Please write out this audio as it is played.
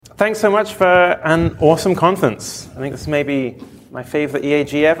Thanks so much for an awesome conference. I think this may be my favorite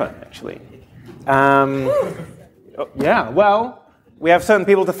EAG ever, actually. Well, we have certain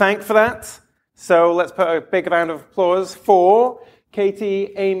people to thank for that. So let's put a big round of applause for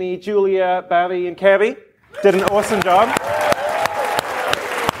Katie, Amy, Julia, Barry, and Kerry. Did an awesome job.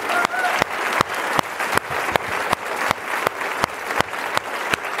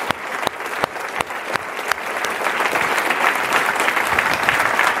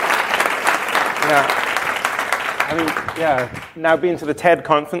 Now being to the TED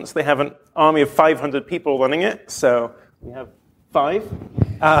conference, they have an army of 500 people running it, so we have 5.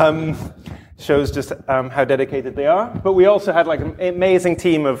 Shows just how dedicated they are. But we also had an amazing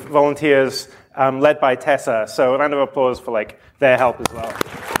team of volunteers led by Tessa, so a round of applause for their help as well.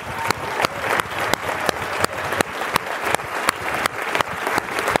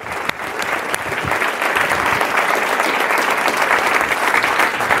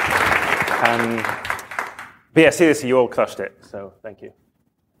 But yeah, seriously, you all crushed it, so thank you.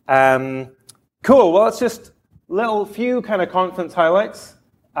 Cool, well, it's just few kind of conference highlights.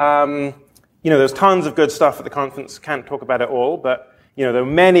 There's tons of good stuff at the conference, can't talk about it all, but, there are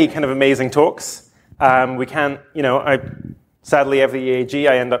many kind of amazing talks. We can't, sadly, every EAG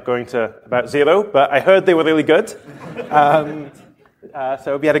I end up going to about 0, but I heard they were really good.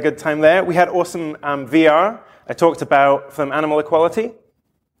 So we had a good time there. We had awesome VR. I talked about from animal equality.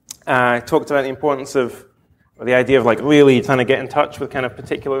 I talked about the importance of the idea of really trying to get in touch with kind of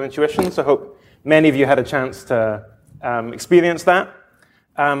particular intuitions. So I hope many of you had a chance to experience that.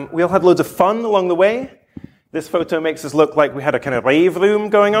 We all had loads of fun along the way. This photo makes us look like we had a kind of rave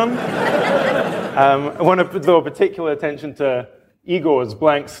room going on. I want to draw particular attention to Igor's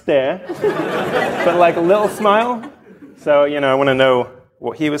blank stare, but a little smile. So, I want to know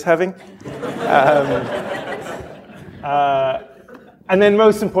what he was having. And then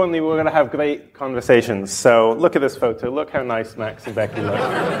most importantly, we're going to have great conversations. So look at this photo. Look how nice Max and Becky look.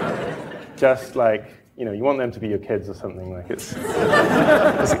 Just you want them to be your kids or something. It's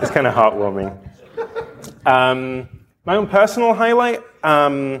kind of heartwarming. My own personal highlight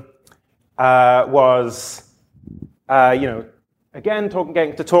was, again,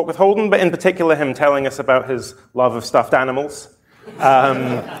 getting to talk with Holden, but in particular him telling us about his love of stuffed animals.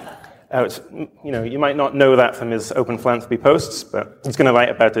 You might not know that from his open philanthropy posts, but he's going to write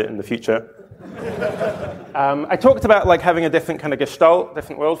about it in the future. I talked about having a different kind of gestalt,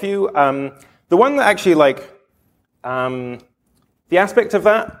 different worldview. The one that actually the aspect of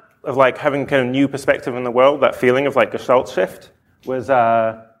that, of having kind of new perspective on the world, that feeling of gestalt shift, was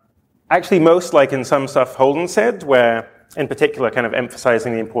actually most in some stuff Holden said, where in particular kind of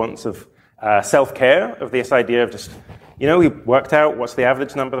emphasizing the importance of self-care, of this idea of just, he worked out what's the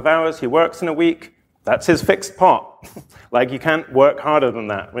average number of hours he works in a week. That's his fixed pot. You can't work harder than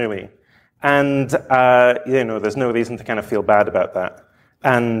that, really. And, there's no reason to kind of feel bad about that.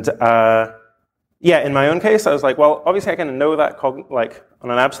 And, in my own case, I was well, obviously I kind of know that on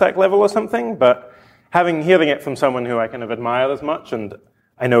an abstract level or something, but hearing it from someone who I kind of admire as much and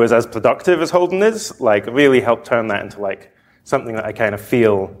I know is as productive as Holden is, really helped turn that into something that I kind of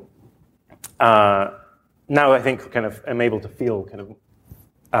feel, now I think kind of am able to feel kind of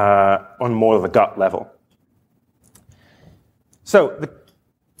on more of a gut level. So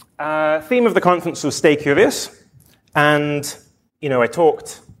the theme of the conference was Stay Curious, and I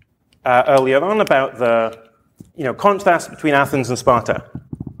talked earlier on about the contrast between Athens and Sparta.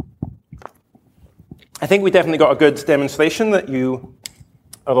 I think we definitely got a good demonstration that you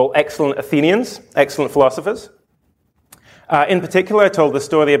are all excellent Athenians, excellent philosophers. In particular, I told the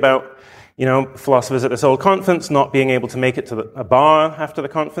story about philosophers at this old conference not being able to make it to a bar after the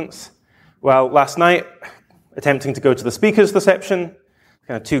conference. Well, last night, attempting to go to the speaker's reception,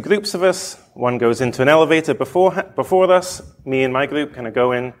 kind of 2 groups of us. One goes into an elevator before us. Me and my group kind of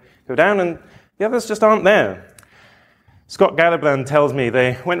go down, and the others just aren't there. Scott Garabrand tells me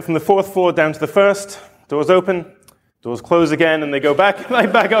they went from the 4th floor down to the 1st. Doors open, doors close again, and they go back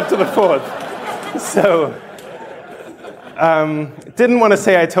up to the 4th. So didn't want to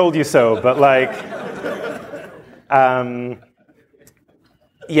say I told you so, but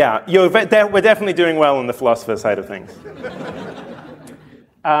we're definitely doing well on the philosopher side of things.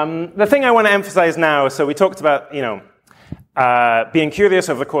 The thing I want to emphasize now, so we talked about, being curious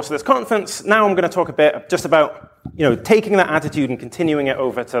over the course of this conference. Now I'm going to talk a bit just about, taking that attitude and continuing it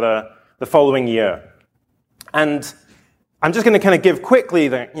over to the following year. And I'm just going to kind of give quickly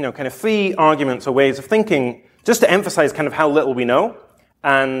the, kind of 3 arguments or ways of thinking just to emphasize kind of how little we know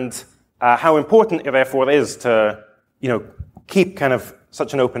and how important it therefore is to, keep kind of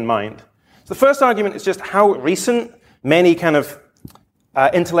such an open mind. So the first argument is just how recent many kind of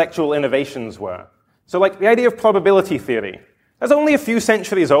intellectual innovations were. So like the idea of probability theory, that's only a few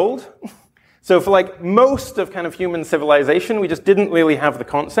centuries old. So for like most of kind of human civilization, we just didn't really have the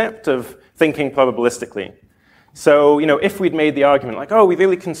concept of thinking probabilistically. So, if we'd made the argument like, oh, we're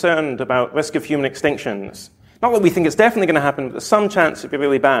really concerned about risk of human extinctions, not that we think it's definitely going to happen, but there's some chance it'd be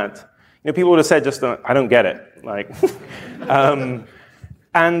really bad. People would have said just, I don't get it. Like,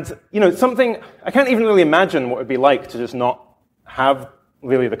 something, I can't even really imagine what it would be like to just not have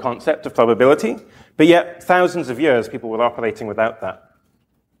really the concept of probability, but yet thousands of years people were operating without that.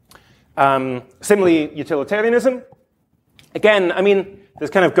 Similarly, utilitarianism. Again, this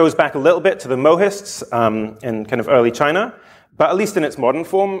kind of goes back a little bit to the Mohists in kind of early China, but at least in its modern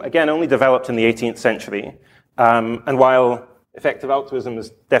form, again, only developed in the 18th century. And while effective altruism is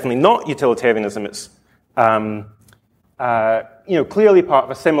definitely not utilitarianism, it's clearly part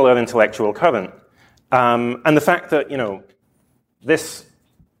of a similar intellectual current. And the fact that this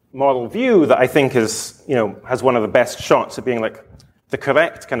model view that I think is has one of the best shots of being like the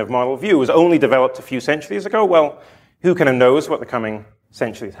correct kind of model view was only developed a few centuries ago. Well, who kind of knows what the coming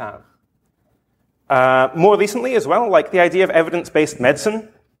centuries have? More recently as well, like the idea of evidence-based medicine,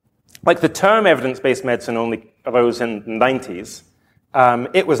 like the term evidence-based medicine only arose in the 90s.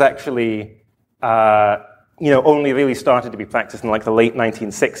 It was actually, only really started to be practiced in like the late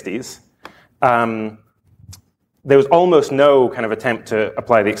 1960s. There was almost no kind of attempt to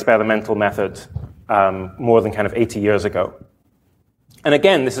apply the experimental method more than kind of 80 years ago. And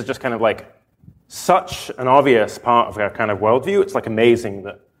again, this is just kind of like such an obvious part of our kind of worldview. It's like amazing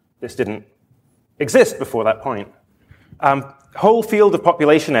that this didn't exist before that point. Whole field of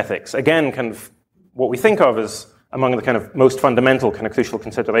population ethics, again, kind of what we think of as among the kind of most fundamental kind of crucial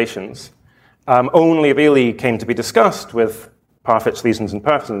considerations, only really came to be discussed with Parfit's Reasons and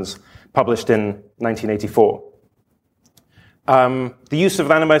Persons, published in 1984. The use of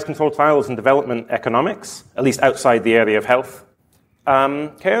randomized controlled trials in development economics, at least outside the area of health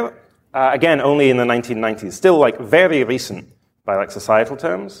care, again, only in the 1990s, still like very recent by like societal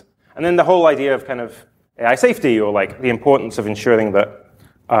terms. And then the whole idea of kind of AI safety, or like the importance of ensuring that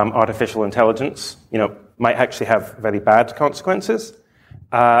artificial intelligence, might actually have very bad consequences.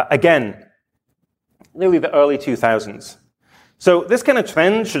 Again, really the early 2000s. So this kind of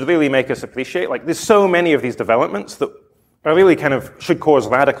trend should really make us appreciate, like there's so many of these developments that are really kind of should cause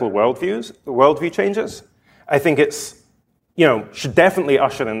radical worldview changes. I think it's, should definitely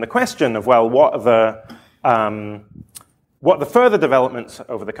usher in the question of, well, what are the further developments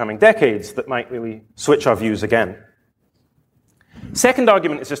over the coming decades that might really switch our views again? Second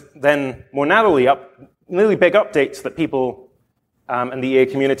argument is just then more narrowly really big updates that people and the EA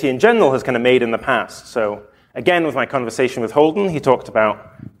community in general has kind of made in the past. So again, with my conversation with Holden, he talked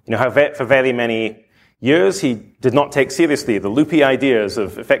about how for very many years he did not take seriously the loopy ideas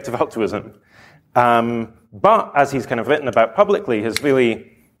of effective altruism. But as he's kind of written about publicly, has really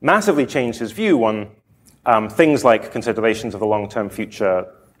massively changed his view on things like considerations of the long-term future,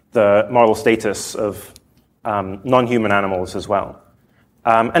 the moral status of non-human animals as well.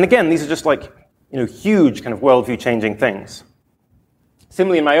 And again, these are just like huge kind of worldview-changing things.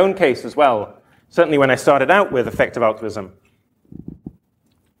 Similarly, in my own case as well, certainly when I started out with effective altruism,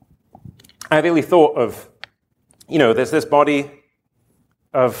 I really thought of, there's this body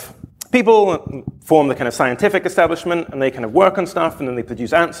of people form the kind of scientific establishment, and they kind of work on stuff, and then they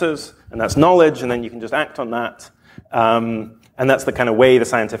produce answers, and that's knowledge, and then you can just act on that. And that's the kind of way the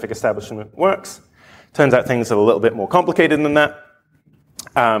scientific establishment works. Turns out things are a little bit more complicated than that,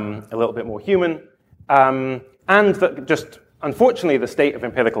 a little bit more human, and that just, unfortunately, the state of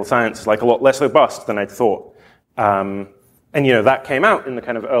empirical science is like a lot less robust than I'd thought. And that came out in the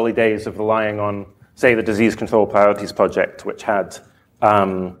kind of early days of relying on, say, the Disease Control Priorities Project, which had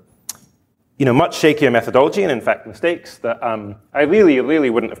much shakier methodology and, in fact, mistakes that I really, really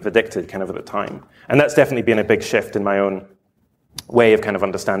wouldn't have predicted kind of at the time. And that's definitely been a big shift in my own way of kind of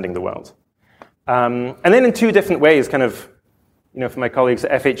understanding the world. And then in two different ways, kind of, for my colleagues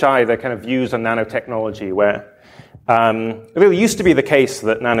at FHI, their kind of views on nanotechnology, where it really used to be the case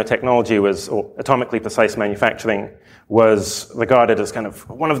that nanotechnology or atomically precise manufacturing was regarded as kind of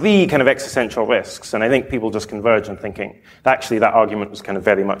one of the kind of existential risks. And I think people just converge in thinking that actually that argument was kind of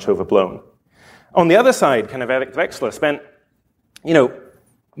very much overblown. On the other side, kind of Eric Drexler spent,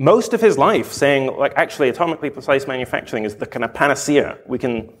 most of his life saying, like, actually, atomically precise manufacturing is the kind of panacea. We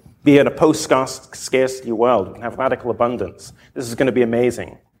can be in a post-scarcity world. We can have radical abundance. This is going to be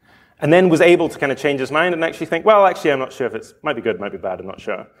amazing. And then was able to kind of change his mind and actually think, well, actually, I'm not sure if it's, might be good, might be bad, I'm not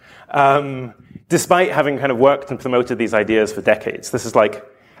sure. Despite having kind of worked and promoted these ideas for decades. This is like,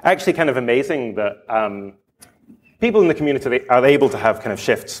 actually kind of amazing that, people in the community are able to have kind of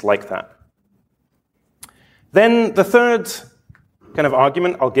shifts like that. Then the third kind of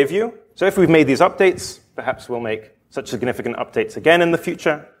argument I'll give you, so if we've made these updates, perhaps we'll make such significant updates again in the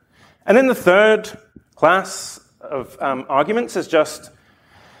future. And then the third class of arguments is just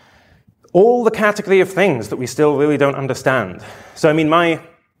all the category of things that we still really don't understand. So I mean, the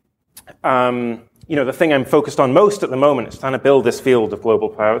thing I'm focused on most at the moment is trying to build this field of global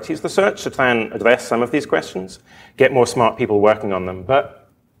priorities research to try and address some of these questions, get more smart people working on them. But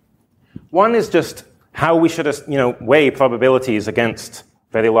one is just how we should, weigh probabilities against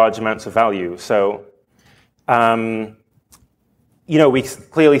very large amounts of value. So, we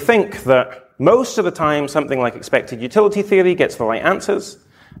clearly think that most of the time something like expected utility theory gets the right answers.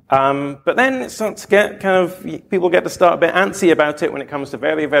 But then it starts to get people get to start a bit antsy about it when it comes to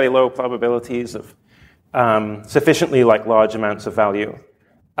very, very low probabilities of sufficiently large amounts of value.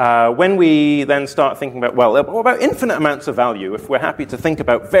 When we then start thinking about, well, what about infinite amounts of value? If we're happy to think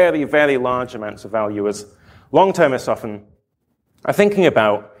about very, very large amounts of value, as long-termists often are thinking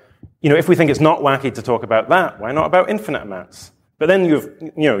about, if we think it's not wacky to talk about that, why not about infinite amounts? But then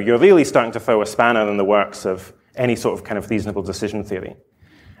you're really starting to throw a spanner in the works of any sort of kind of reasonable decision theory.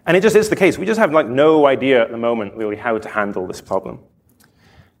 And it just is the case. We just have no idea at the moment really how to handle this problem.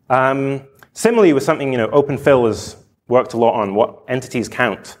 Similarly with something, OpenPhil has worked a lot on what entities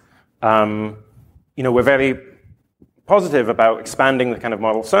count. We're very positive about expanding the kind of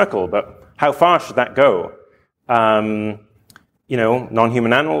model circle, but how far should that go?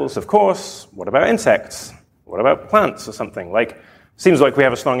 Non-human animals, of course. What about insects? What about plants or something? Seems like we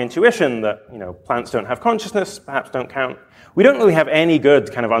have a strong intuition that, plants don't have consciousness, perhaps don't count. We don't really have any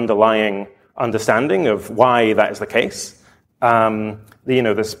good kind of underlying understanding of why that is the case.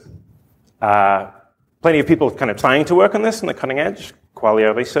 There's plenty of people kind of trying to work on this in the cutting edge,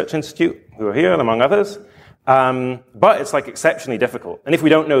 Qualia Research Institute, who are here, among others. But it's exceptionally difficult. And if we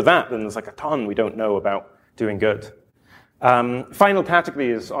don't know that, then there's a ton we don't know about doing good. Final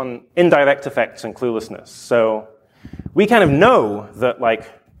category is on indirect effects and cluelessness. So we kind of know that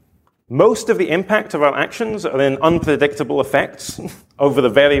most of the impact of our actions are in unpredictable effects over the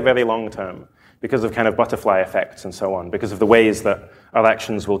very, very long term because of kind of butterfly effects and so on, because of the ways that our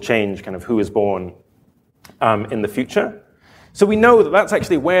actions will change kind of who is born in the future. So we know that that's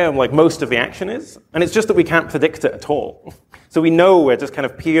actually where most of the action is, and it's just that we can't predict it at all. So we know we're just kind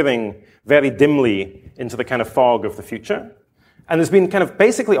of peering very dimly into the kind of fog of the future. And there's been kind of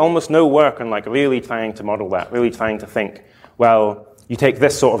basically almost no work on really trying to model that, really trying to think, well, you take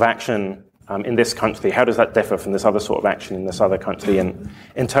this sort of action in this country, how does that differ from this other sort of action in this other country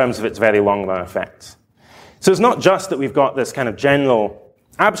in terms of its very long-run effects? So it's not just that we've got this kind of general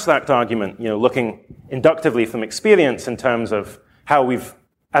abstract argument, looking inductively from experience in terms of how we've,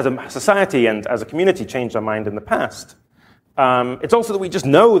 as a society and as a community, changed our mind in the past. It's also that we just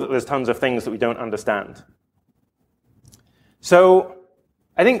know that there's tons of things that we don't understand. So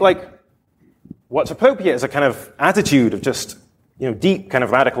I think what's appropriate is a kind of attitude of just deep kind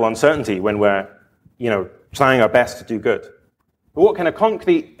of radical uncertainty when we're trying our best to do good. But what kind of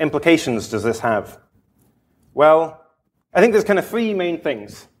concrete implications does this have? Well, I think there's kind of three main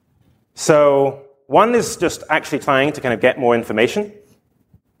things. So one is just actually trying to kind of get more information.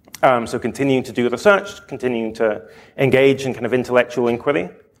 So continuing to do research, continuing to engage in kind of intellectual inquiry.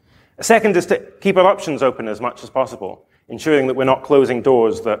 A second is to keep our options open as much as possible, ensuring that we're not closing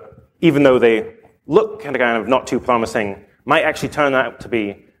doors that, even though they look kind of not too promising, might actually turn out to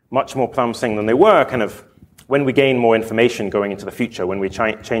be much more promising than they were kind of when we gain more information going into the future, when we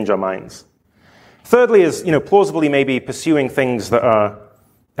change our minds. Thirdly is, plausibly maybe pursuing things that are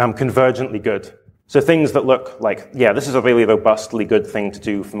convergently good. So things that look this is a really robustly good thing to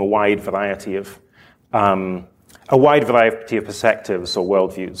do from a wide variety of perspectives or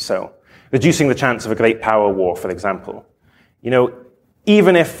worldviews. So reducing the chance of a great power war, for example.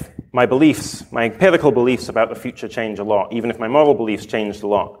 Even if my empirical beliefs about the future change a lot, even if my moral beliefs changed a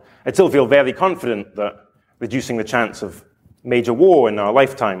lot, I still feel very confident that reducing the chance of major war in our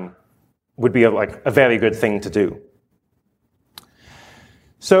lifetime would be a very good thing to do.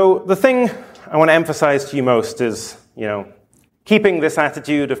 So the thing I want to emphasize to you most is, keeping this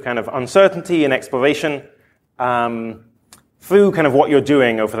attitude of kind of uncertainty and exploration through kind of what you're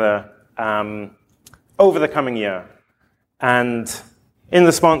doing over the coming year. And in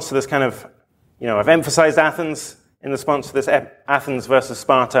response to this kind of, I've emphasized Athens, in response to this Athens versus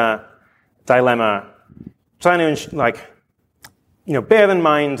Sparta dilemma, trying to, bear in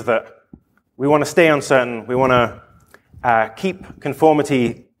mind that we want to stay uncertain, we want to keep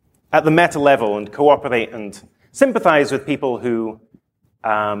conformity at the meta level and cooperate and sympathize with people who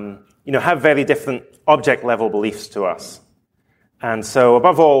have very different object-level beliefs to us. And so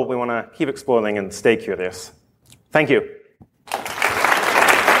above all, we want to keep exploring and stay curious. Thank you.